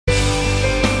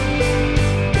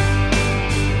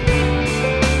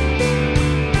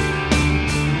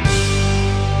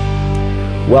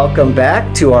Welcome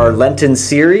back to our Lenten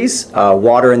series,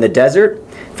 Water in the Desert.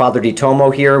 Father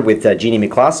DiTomo here with Jeannie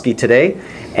McCloskey today.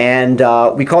 And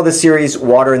we call this series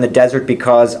Water in the Desert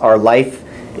because our life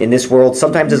in this world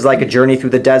sometimes is like a journey through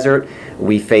the desert.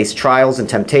 We face trials and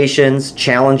temptations,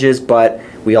 challenges, but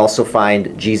we also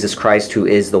find Jesus Christ, who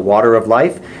is the water of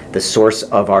life, the source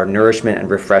of our nourishment and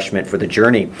refreshment for the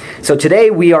journey. So today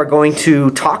we are going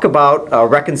to talk about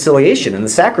reconciliation and the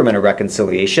sacrament of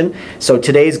reconciliation. So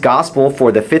today's gospel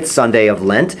for the fifth Sunday of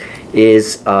Lent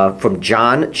is from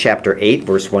John chapter 8,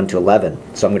 verse 1 to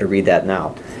 11. So I'm going to read that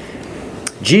now.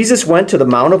 Jesus went to the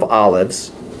Mount of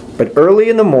Olives, but early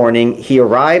in the morning he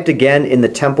arrived again in the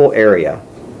temple area,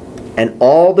 and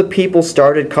all the people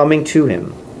started coming to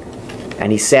him,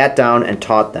 and he sat down and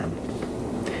taught them.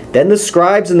 Then the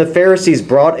scribes and the Pharisees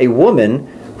brought a woman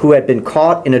who had been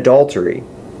caught in adultery,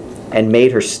 and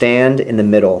made her stand in the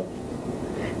middle.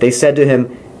 They said to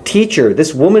him, "Teacher,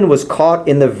 this woman was caught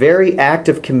in the very act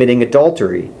of committing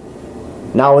adultery.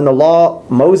 Now in the law,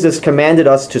 Moses commanded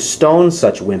us to stone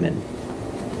such women.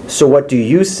 So what do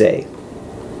you say?"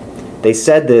 They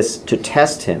said this to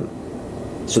test him,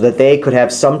 so that they could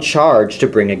have some charge to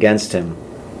bring against him.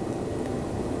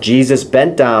 Jesus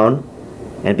bent down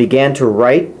and began to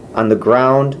write on the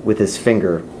ground with his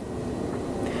finger.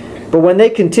 But when they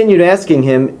continued asking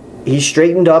him, he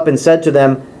straightened up and said to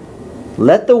them,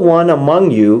 "Let the one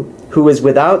among you who is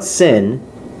without sin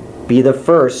be the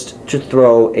first to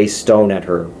throw a stone at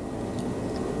her."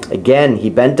 Again he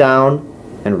bent down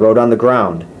and wrote on the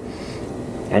ground.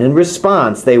 And in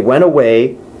response they went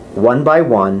away one by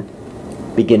one,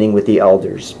 beginning with the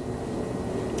elders.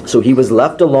 So he was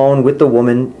left alone with the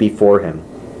woman before him.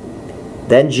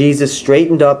 Then Jesus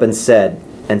straightened up and said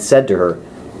to her,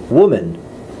 "Woman,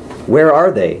 where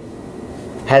are they?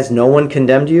 Has no one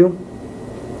condemned you?"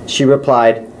 She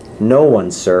replied, "No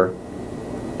one, sir."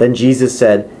 Then Jesus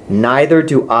said, "Neither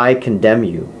do I condemn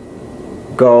you.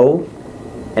 Go,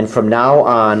 and from now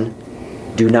on,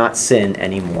 do not sin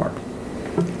anymore."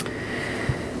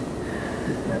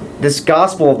 This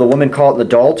gospel of the woman caught in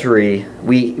adultery,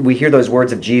 we hear those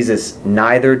words of Jesus,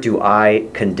 "Neither do I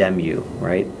condemn you,"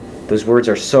 right? Those words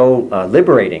are so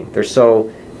liberating. They're so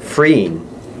freeing.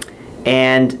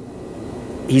 And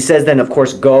he says then, of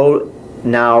course, "Go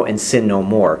now and sin no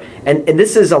more." And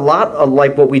this is a lot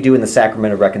like what we do in the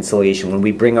sacrament of reconciliation when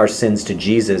we bring our sins to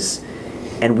Jesus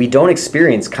and we don't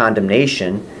experience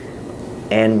condemnation,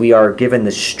 and we are given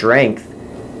the strength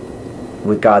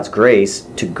with God's grace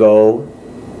to go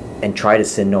and try to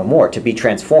sin no more, to be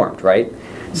transformed, right?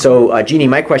 So, Jeannie,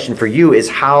 my question for you is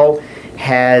how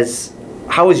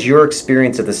is your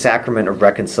experience of the sacrament of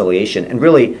reconciliation, and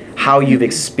really how you've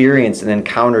experienced and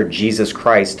encountered Jesus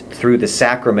Christ through the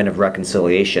sacrament of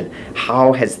reconciliation,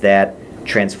 how has that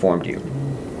transformed you?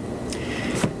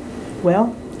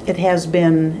 Well, it has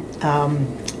been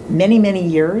many, many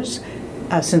years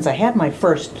since I had my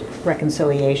first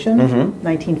reconciliation,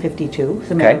 1952,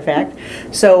 as a matter of fact.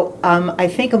 So I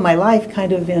think of my life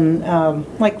kind of in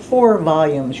like 4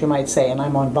 volumes, you might say, and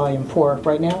I'm on volume 4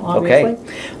 right now, obviously. Okay.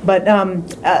 But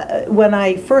when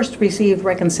I first received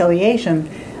reconciliation,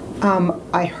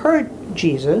 I heard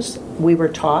Jesus. We were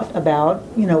taught about,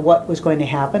 what was going to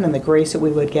happen and the grace that we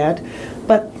would get.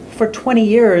 But for 20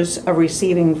 years of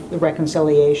receiving the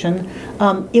reconciliation,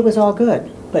 it was all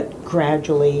good. But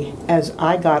gradually, as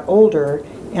I got older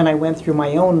and I went through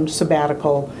my own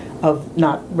sabbatical of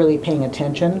not really paying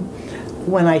attention,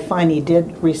 when I finally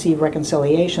did receive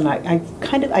reconciliation, I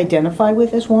kind of identify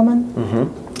with this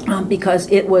woman because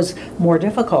it was more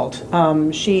difficult.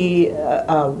 She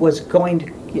was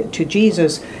going to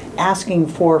Jesus asking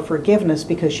for forgiveness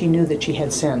because she knew that she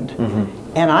had sinned.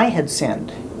 And I had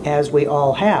sinned, as we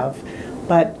all have.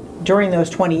 But during those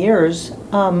 20 years,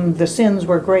 the sins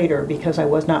were greater because I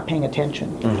was not paying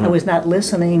attention. I was not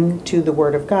listening to the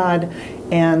Word of God,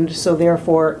 and so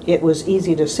therefore it was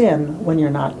easy to sin when you're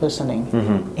not listening,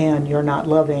 and you're not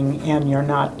loving, and you're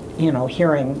not,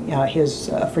 hearing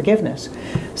His forgiveness.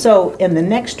 So in the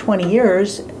next 20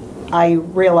 years, I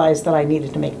realized that I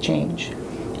needed to make change,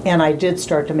 and I did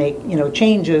start to make,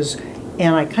 changes,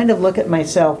 and I kind of look at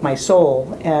myself, my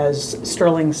soul, as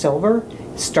sterling silver.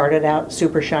 Started out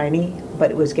super shiny,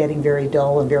 but it was getting very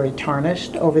dull and very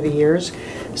tarnished over the years.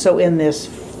 So in this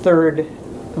 3rd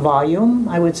volume,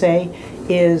 I would say,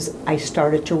 is I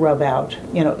started to rub out,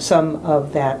 some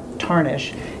of that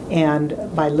tarnish. And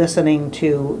by listening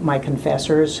to my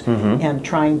confessors and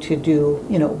trying to do,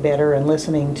 better, and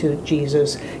listening to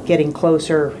Jesus, getting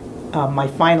closer, my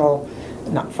final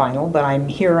not final, but I'm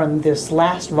here on this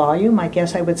last volume, I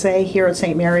guess I would say, here at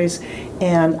St. Mary's,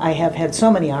 and I have had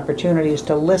so many opportunities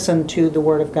to listen to the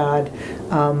Word of God,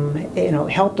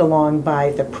 helped along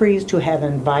by the priest who have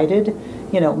invited,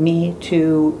 me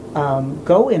to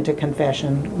go into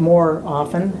confession more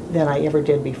often than I ever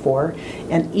did before.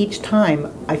 And each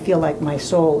time I feel like my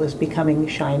soul is becoming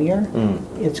shinier.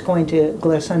 It's going to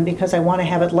glisten because I want to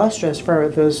have it lustrous for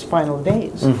those final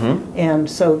days. And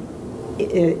so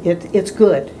it's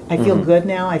good. I feel good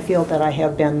now. I feel that I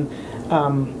have been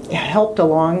helped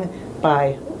along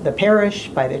by the parish,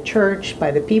 by the church,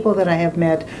 by the people that I have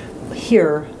met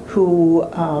here who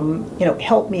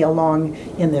help me along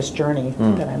in this journey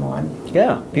that I'm on.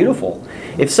 Yeah, beautiful.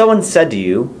 If someone said to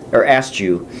you or asked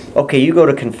you, okay, you go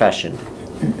to confession,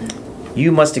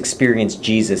 you must experience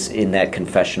Jesus in that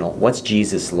confessional. What's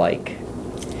Jesus like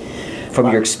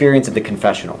from your experience of the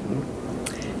confessional?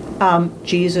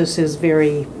 Jesus is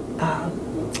very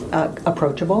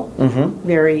approachable,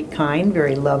 very kind,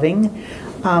 very loving.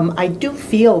 I do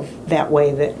feel that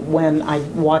way, that when I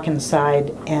walk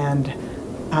inside and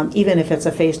even if it's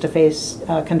a face-to-face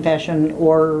confession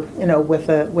or with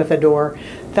a door,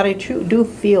 that I do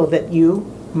feel that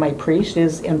you, my priest,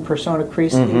 is in persona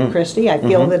Christi. I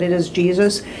feel that it is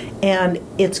Jesus, and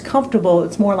it's comfortable.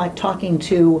 It's more like talking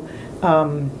to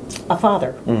a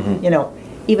father.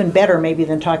 Even better maybe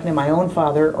than talking to my own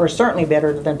father, or certainly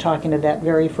better than talking to that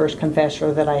very first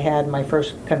confessor that I had, my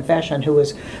first confession, who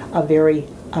was a very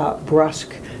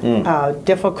brusque,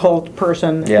 difficult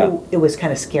person. Who, it was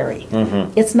kind of scary.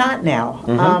 It's not now.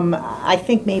 I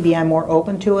think maybe I'm more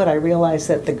open to it. I realize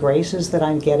that the graces that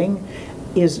I'm getting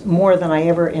is more than I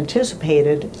ever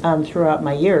anticipated throughout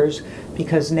my years,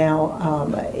 because now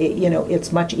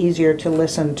it's much easier to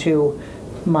listen to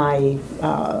my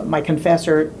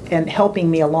confessor and helping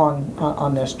me along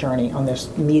on this journey, on this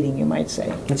meeting, you might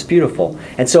say. That's beautiful.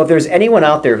 And so if there's anyone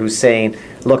out there who's saying,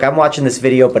 look, I'm watching this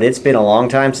video, but it's been a long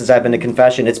time since I've been to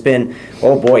confession. It's been,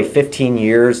 oh boy, 15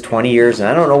 years, 20 years, and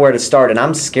I don't know where to start, and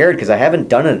I'm scared because I haven't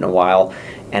done it in a while,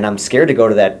 and I'm scared to go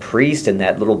to that priest in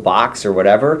that little box or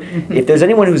whatever. If there's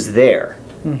anyone who's there,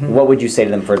 what would you say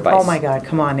to them for advice? Oh my God,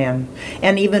 come on in.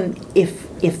 And even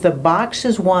if the box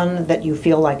is one that you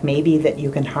feel like maybe that you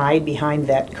can hide behind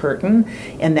that curtain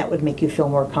and that would make you feel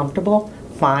more comfortable,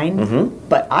 fine.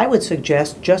 But I would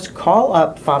suggest just call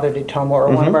up Father DiTomo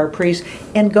or one of our priests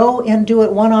and go and do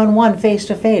it one-on-one,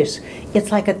 face-to-face.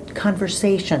 It's like a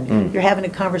conversation. You're having a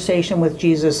conversation with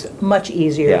Jesus much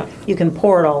easier. You can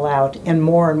pour it all out, and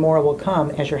more will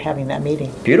come as you're having that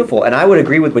meeting. Beautiful. And I would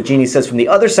agree with what Jeannie says. From the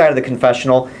other side of the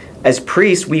confessional, as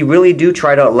priests, we really do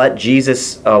try to let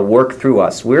Jesus work through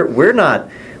us. We're not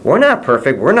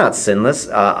perfect. We're not sinless.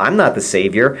 I'm not the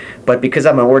Savior. But because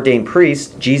I'm an ordained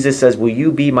priest, Jesus says, "Will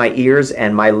you be my ears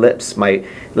and my lips?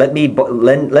 Lend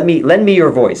me your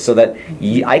voice, so that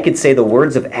I could say the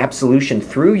words of absolution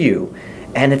through you."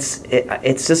 And it's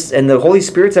just, and the Holy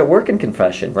Spirit's at work in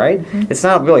confession, right? It's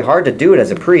not really hard to do it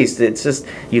as a priest. It's just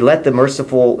you let the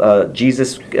merciful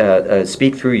Jesus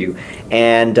speak through you.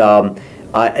 And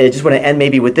I just want to end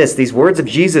maybe with this: these words of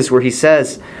Jesus, where he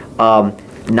says,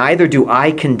 "Neither do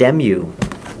I condemn you.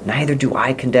 Neither do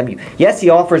I condemn you." Yes, he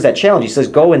offers that challenge. He says,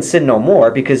 "Go and sin no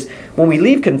more," because when we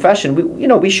leave confession,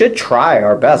 we should try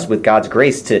our best with God's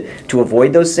grace to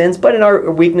avoid those sins. But in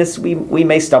our weakness, we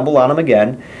may stumble on them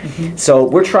again. So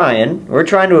we're trying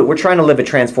to live a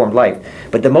transformed life.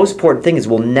 But the most important thing is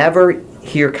we'll never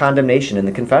hear condemnation in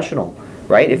the confessional,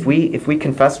 right? If we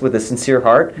confess with a sincere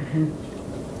heart,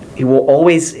 he will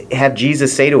always have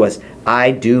Jesus say to us,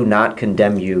 "I do not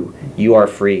condemn you. You are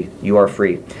free. You are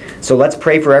free." So let's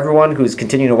pray for everyone who's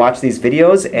continuing to watch these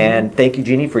videos. And thank you,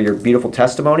 Jeannie, for your beautiful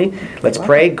testimony. Let's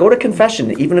pray. Go to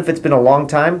confession, even if it's been a long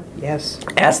time. Yes.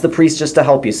 Ask the priest just to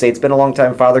help you. Say, "It's been a long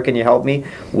time, Father. Can you help me?"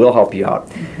 We'll help you out.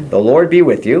 The Lord be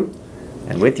with you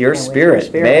and with your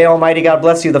spirit. May Almighty God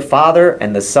bless you, the Father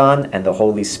and the Son and the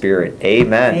Holy Spirit.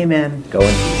 Amen. Amen. Go in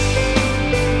peace.